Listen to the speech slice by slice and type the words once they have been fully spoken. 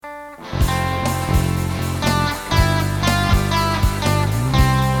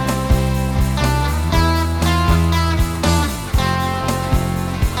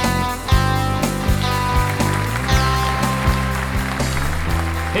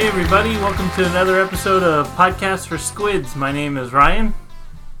Hey everybody, welcome to another episode of Podcast for Squids. My name is Ryan.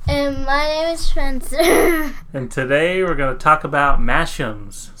 And my name is Spencer. And today we're going to talk about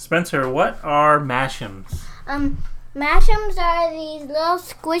Mash'ems. Spencer, what are Mash'ems? Mash'ems are these little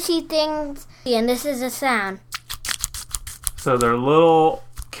squishy things. And this is a sound. So they're little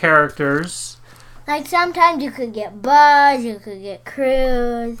characters. Like sometimes you could get Buzz, you could get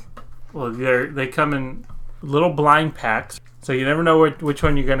Cruz. Well, they come in little blind packs. So you never know which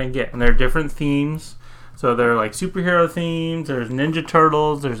one you're going to get. And they're different themes. So they're like superhero themes. There's Ninja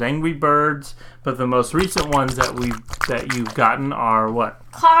Turtles. There's Angry Birds. But the most recent ones that you've gotten are what?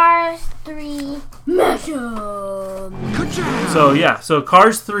 Cars 3 Mash'ems. So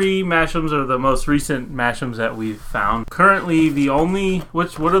Cars 3 Mash'ems are the most recent Mash'ems that we've found. Currently,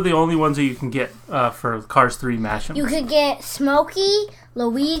 what are the only ones that you can get for Cars 3 Mash'ems? You could get Smokey,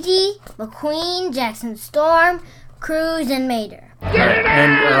 Luigi, McQueen, Jackson Storm, Cruz, and Mater.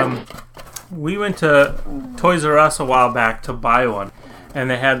 And we went to Toys R Us a while back to buy one, and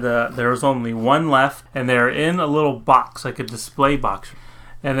there was only one left, and they're in a little box, like a display box.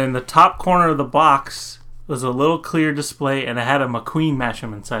 And in the top corner of the box was a little clear display, and it had a McQueen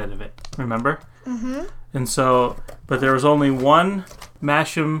Mash'em inside of it. Remember? Mm-hmm. And so, but there was only one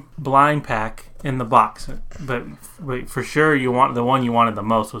Mash'em blind pack in the box. But for sure, the one you wanted the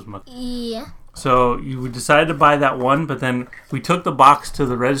most was McQueen. Yeah. So you decided to buy that one, but then we took the box to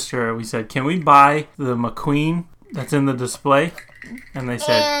the register and we said, can we buy the McQueen that's in the display? And they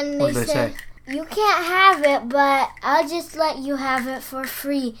said, what did they say? You can't have it, but I'll just let you have it for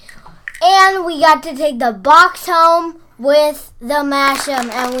free. And we got to take the box home with the Mash'em,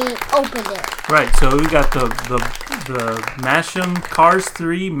 and we opened it. Right, so we got the Mash'em Cars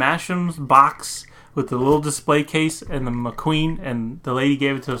 3 Mash'ems box with the little display case and the McQueen, and the lady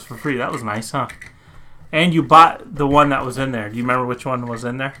gave it to us for free. That was nice, huh? And you bought the one that was in there. Do you remember which one was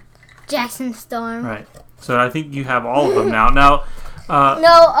in there? Jackson Storm. Right. So I think you have all of them now. Now,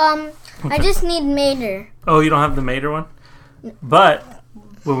 I just need Mater. Oh, you don't have the Mater one? But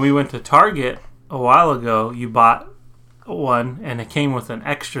when we went to Target a while ago, you bought one, and it came with an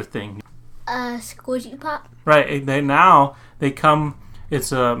extra thing. Squishy Pop. Right. They come.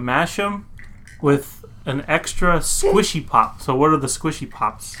 It's a Mash'em with an extra squishy pop. So what are the squishy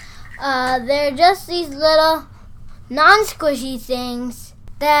pops? They're just these little non-squishy things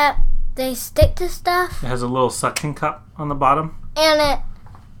that they stick to stuff. It has a little suction cup on the bottom. And it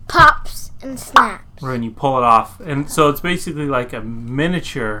pops and snaps. When you pull it off. And so it's basically like a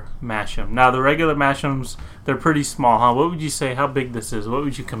miniature Mash'em. Now the regular Mash'ems, they're pretty small, huh? What would you say, how big this is? What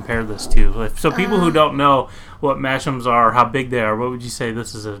would you compare this to? So people who don't know what Mash'ems are, or how big they are, what would you say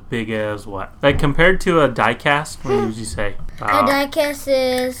this is as big as what? Like compared to a die-cast, what would you say? A die-cast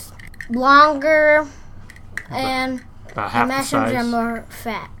is longer and about half the size. Mash'ems are more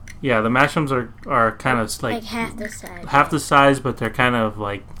fat. Yeah, the Mash'ems are kind of like half the size. Half the size, but they're kind of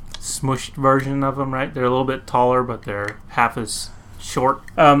like smushed version of them, right? They're a little bit taller, but they're half as short.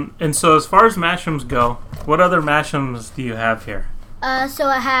 And so as far as Mash'ems go, what other Mash'ems do you have here? So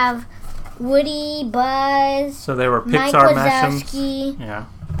I have Woody, Buzz. So they were Mike Pixar Wazowski, Mash'ems.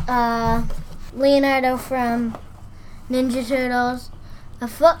 Yeah. Leonardo from Ninja Turtles, a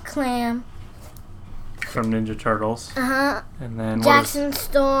Foot Clan. From Ninja Turtles. Uh-huh. And then Jackson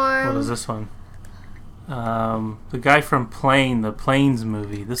Storm. What was this one? The guy from the Planes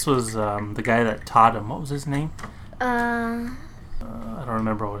movie. This was the guy that taught him. What was his name? I don't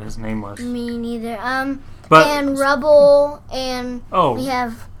remember what his name was. Me neither. But, and Rubble, and we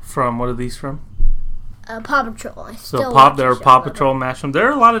have... From, what are these from? Paw Patrol. There were Paw Patrol Mash'ems. There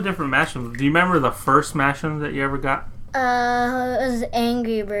are a lot of different Mash'ems. Do you remember the first Mash'em that you ever got? It was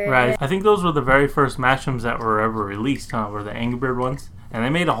Angry Bird. Right. I think those were the very first Mash'ems that were ever released, huh? Were the Angry Bird ones? And they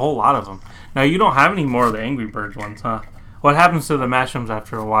made a whole lot of them. Now, you don't have any more of the Angry Birds ones, huh? What happens to the Mash'ems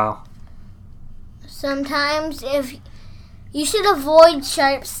after a while? Sometimes you should avoid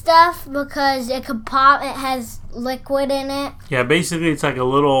sharp stuff because it could pop. It has liquid in it. Yeah, basically it's like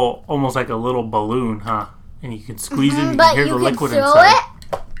almost like a little balloon, huh? And you can squeeze it and you can hear the liquid inside.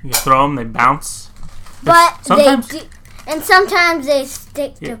 You can throw them, they bounce. But sometimes they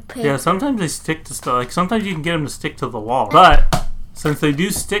stick to paper. Yeah, sometimes they stick to stuff. Like sometimes you can get them to stick to the wall. But since they do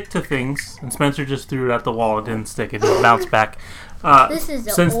stick to things, and Spencer just threw it at the wall, it didn't stick. It just bounced back.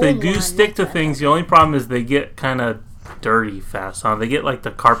 Since they do stick to things, the only problem is they get kind of dirty fast. Huh? They get like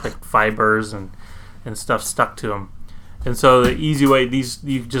the carpet fibers and stuff stuck to them. And so the easy way,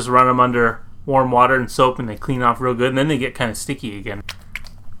 you just run them under warm water and soap, and they clean off real good, and then they get kind of sticky again.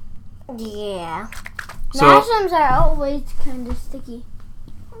 Yeah. So, Mash'ems are always kind of sticky.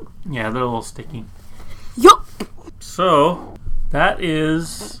 Yeah, they're a little sticky. Yup. So, that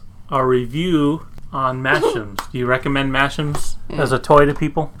is our review on Mashems. Do you recommend Mashems as a toy to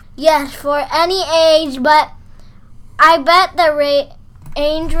people? Yes, for any age, but I bet the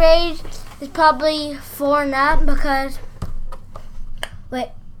age range is probably 4 and up because...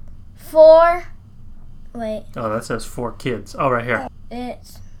 Oh, that says 4 kids. Oh, right here.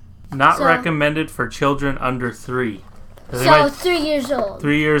 It's... Not recommended for children under 3. So 3 years old.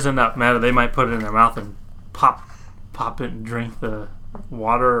 3 years and up. Man, they might put it in their mouth and pop it and drink the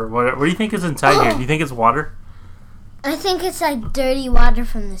water or whatever. What do you think is inside here? Do you think it's water? I think it's like dirty water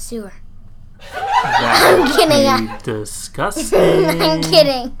from the sewer. I'm kidding. Disgusting. I'm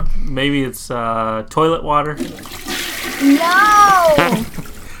kidding. Maybe it's toilet water. No.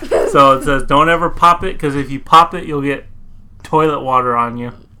 So it says don't ever pop it because if you pop it, you'll get toilet water on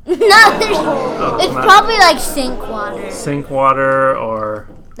you. No, it's probably like sink water. Sink water or...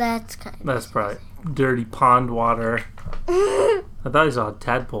 That's probably dirty pond water. I thought I saw a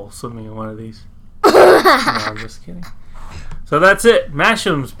tadpole swimming in one of these. No, I'm just kidding. So that's it.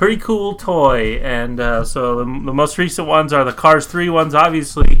 Mashems, pretty cool toy. And so the most recent ones are the Cars 3 ones,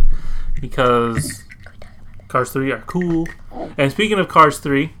 obviously, because Cars 3 are cool. And speaking of Cars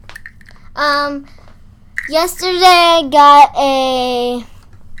 3... yesterday I got a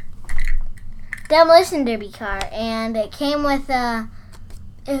Demolition Derby car, and it came with a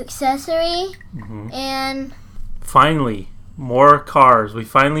accessory, and... Finally, more cars. We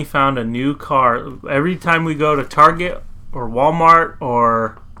finally found a new car. Every time we go to Target or Walmart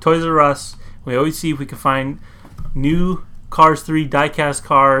or Toys R Us, we always see if we can find new Cars 3 diecast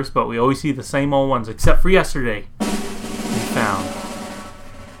cars, but we always see the same old ones, except for yesterday. We found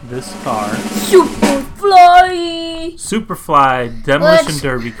this car. Superfly Demolition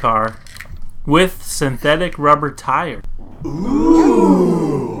Derby car with synthetic rubber tires.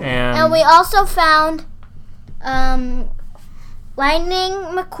 Ooh! And we also found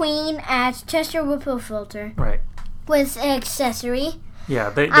Lightning McQueen as Chester Whipple filter. Right. With accessory. Yeah,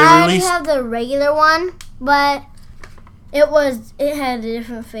 they released... I already have the regular one, but it had a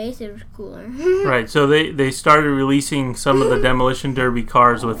different face. It was cooler. Right, so they started releasing some of the Demolition Derby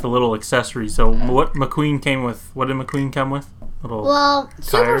cars with a little accessory. So what did McQueen come with? Tires.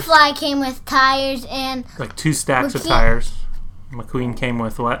 Superfly came with tires and... Like 2 stacks of tires. McQueen came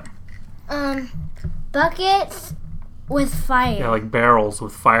with what? Buckets with fire. Yeah, like barrels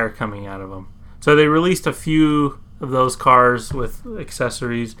with fire coming out of them. So they released a few of those cars with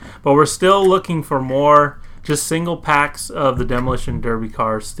accessories, but we're still looking for more, just single packs of the Demolition Derby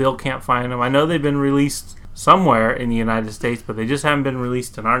cars. Still can't find them. I know they've been released somewhere in the United States, but they just haven't been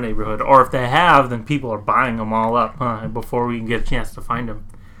released in our neighborhood. Or if they have, then people are buying them all up before we can get a chance to find them.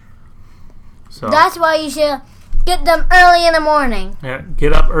 So that's why you should get them early in the morning. Yeah,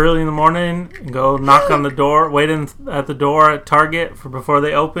 get up early in the morning and go knock on the door, wait at the door at Target before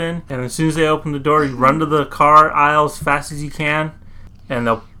they open. And as soon as they open the door, you run to the car aisle as fast as you can, and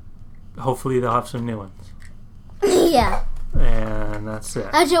hopefully they'll have some new ones. Yeah. And that's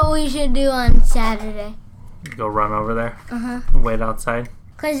it. That's what we should do on Saturday. Go run over there and wait outside.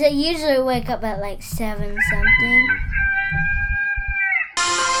 Because I usually wake up at like 7 something.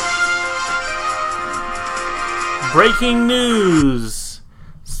 Breaking news!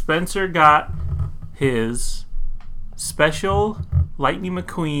 Spencer got his special Lightning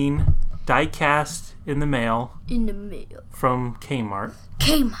McQueen die-cast in the mail. From Kmart.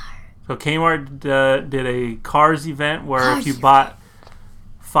 So Kmart did a Cars event where if you bought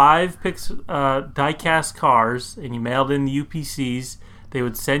 5 die-cast cars and you mailed in the UPCs, they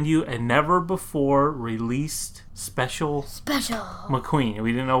would send you a never-before-released special McQueen.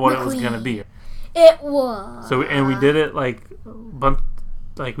 We didn't know what it was going to be. It was. So we did it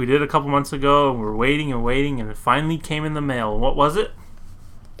we did a couple months ago, and we're waiting, and it finally came in the mail. What was it?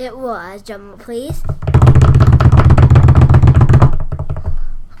 It was, drum roll please,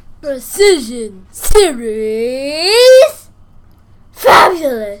 Precision Series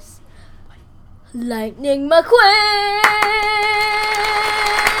Fabulous Lightning McQueen.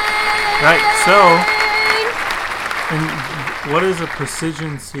 Right. So, and what is a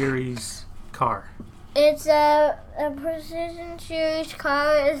Precision Series car? It's a Precision Series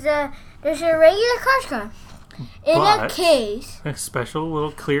car. There's a regular Cars car in a case, a special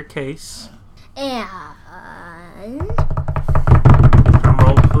little clear case, and drum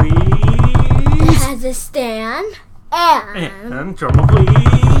roll please. It has a stand, and drum roll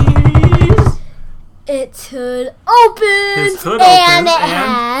please. Its hood opens. His hood and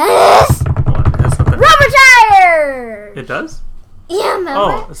opens, it has rubber tires. It does? Yeah,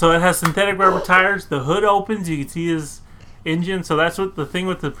 remember? Oh, so it has synthetic rubber tires. The hood opens. You can see his engine. So that's what the thing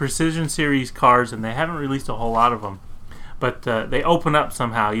with the Precision Series cars, and they haven't released a whole lot of them. But they open up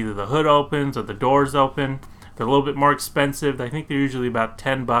somehow. Either the hood opens or the doors open. They're a little bit more expensive. I think they're usually about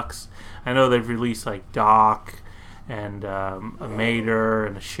 $10. I know they've released like Doc and a Mater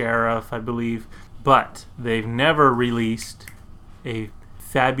and a Sheriff, I believe. But they've never released a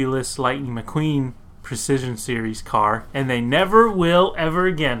fabulous Lightning McQueen Precision Series car. And they never will ever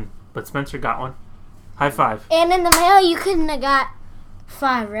again. But Spencer got one. High five. And in the mail, you couldn't have got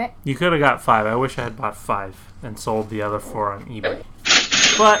 5, right? You could have got 5. I wish I had bought 5 and sold the other 4 on eBay.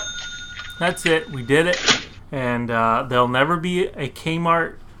 But that's it. We did it. And there'll never be a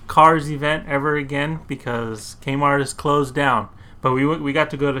Kmart Cars event ever again because Kmart is closed down. But we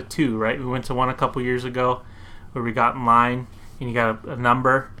got to go to 2, right? We went to one a couple years ago where we got in line and you got a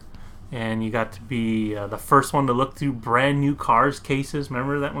number and you got to be the first one to look through brand new cars cases.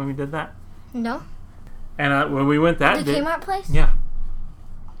 Remember that when we did that? No. And when we went that day... The Kmart place? Yeah.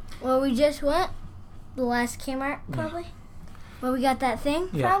 Well, we just went. The last Kmart, probably. Where we got that thing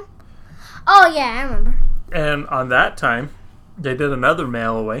from? Oh, yeah, I remember. And on that time, they did another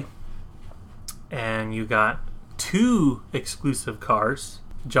mail away. And you got 2 exclusive cars.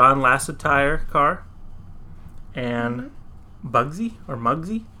 John Lasseter car. And Bugsy or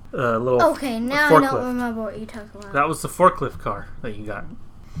Mugsy. Okay, now forklift. I don't remember what you're talking about. That was the forklift car that you got.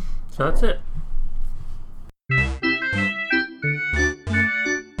 So that's it.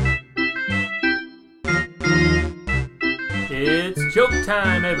 It's joke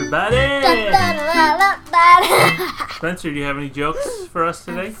time, everybody! Spencer, do you have any jokes for us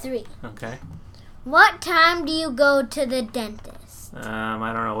today? 3. Okay. What time do you go to the dentist?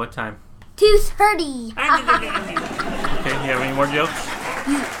 I don't know. What time? 2:30. Okay, you have any more jokes? I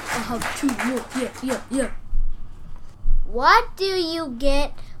have 2 more. Yeah. What do you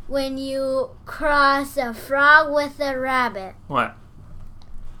get when you cross a frog with a rabbit? What?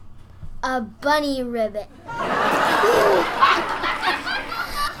 A bunny ribbit.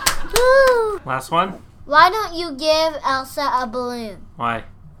 Last one? Why don't you give Elsa a balloon? Why?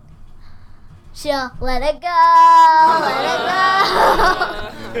 She'll let it go,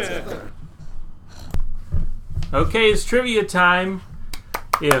 let it go. Okay, it's trivia time.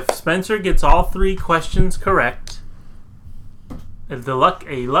 If Spencer gets all 3 questions correct, a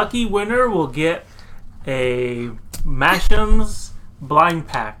lucky winner will get a Masham's blind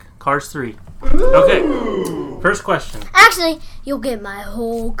pack. Cars 3. Okay, first question. Actually, you'll get my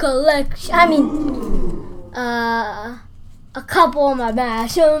whole collection. I mean, a couple of my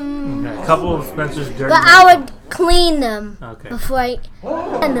Masham. Okay, a couple of Spencer's dirty. But I would clean them before I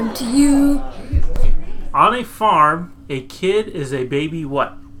send them to you. On a farm, a kid is a baby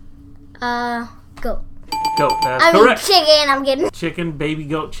what? Goat. Goat, that's correct. Chicken, I'm getting. Chicken, baby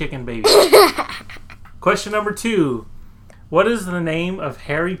goat, chicken, baby. Question number 2. What is the name of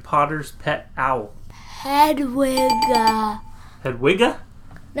Harry Potter's pet owl? Hedwig. Hedwigga?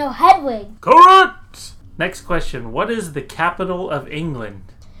 No, Hedwig. Correct! Next question. What is the capital of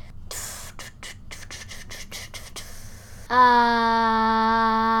England?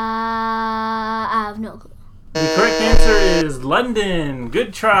 I have no clue. The correct answer is London.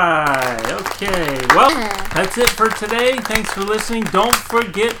 Good try. Okay, well, that's it for today. Thanks for listening. Don't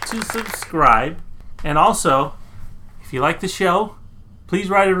forget to subscribe. And also, if you like the show, please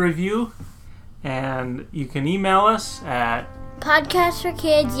write a review. And you can email us at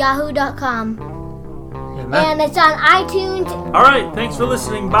podcastforkids@yahoo.com. And it's on iTunes. All right, thanks for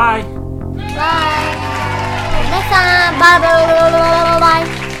listening. Bye. Bye. Next time. Bye.